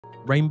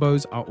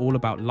rainbows are all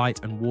about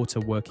light and water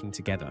working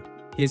together.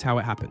 Here's how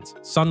it happens.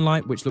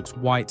 Sunlight, which looks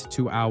white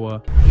to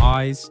our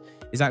eyes,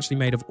 is actually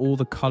made of all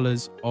the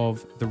colors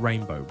of the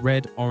rainbow: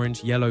 red,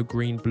 orange, yellow,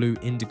 green, blue,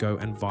 indigo,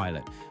 and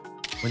violet.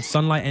 When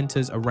sunlight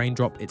enters a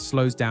raindrop, it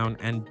slows down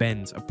and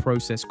bends, a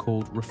process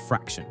called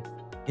refraction.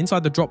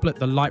 Inside the droplet,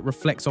 the light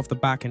reflects off the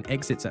back and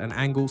exits at an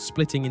angle,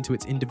 splitting into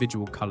its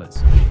individual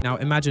colors. Now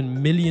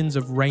imagine millions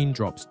of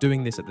raindrops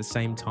doing this at the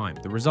same time.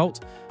 The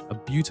result? A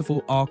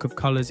beautiful arc of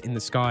colors in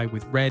the sky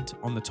with red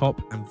on the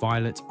top and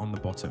violet on the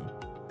bottom.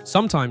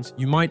 Sometimes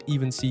you might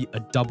even see a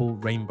double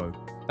rainbow.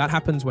 That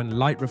happens when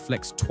light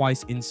reflects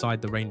twice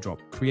inside the raindrop,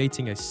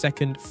 creating a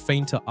second,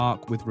 fainter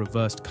arc with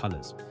reversed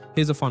colors.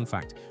 Here's a fun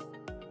fact.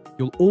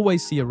 You'll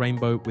always see a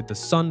rainbow with the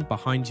sun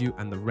behind you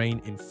and the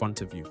rain in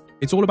front of you.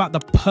 It's all about the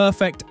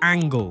perfect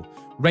angle.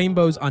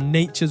 Rainbows are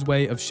nature's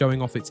way of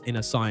showing off its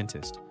inner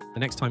scientist. The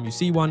next time you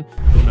see one,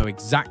 you'll know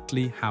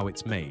exactly how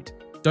it's made.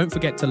 Don't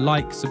forget to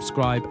like,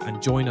 subscribe,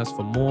 and join us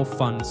for more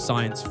fun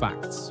science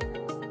facts.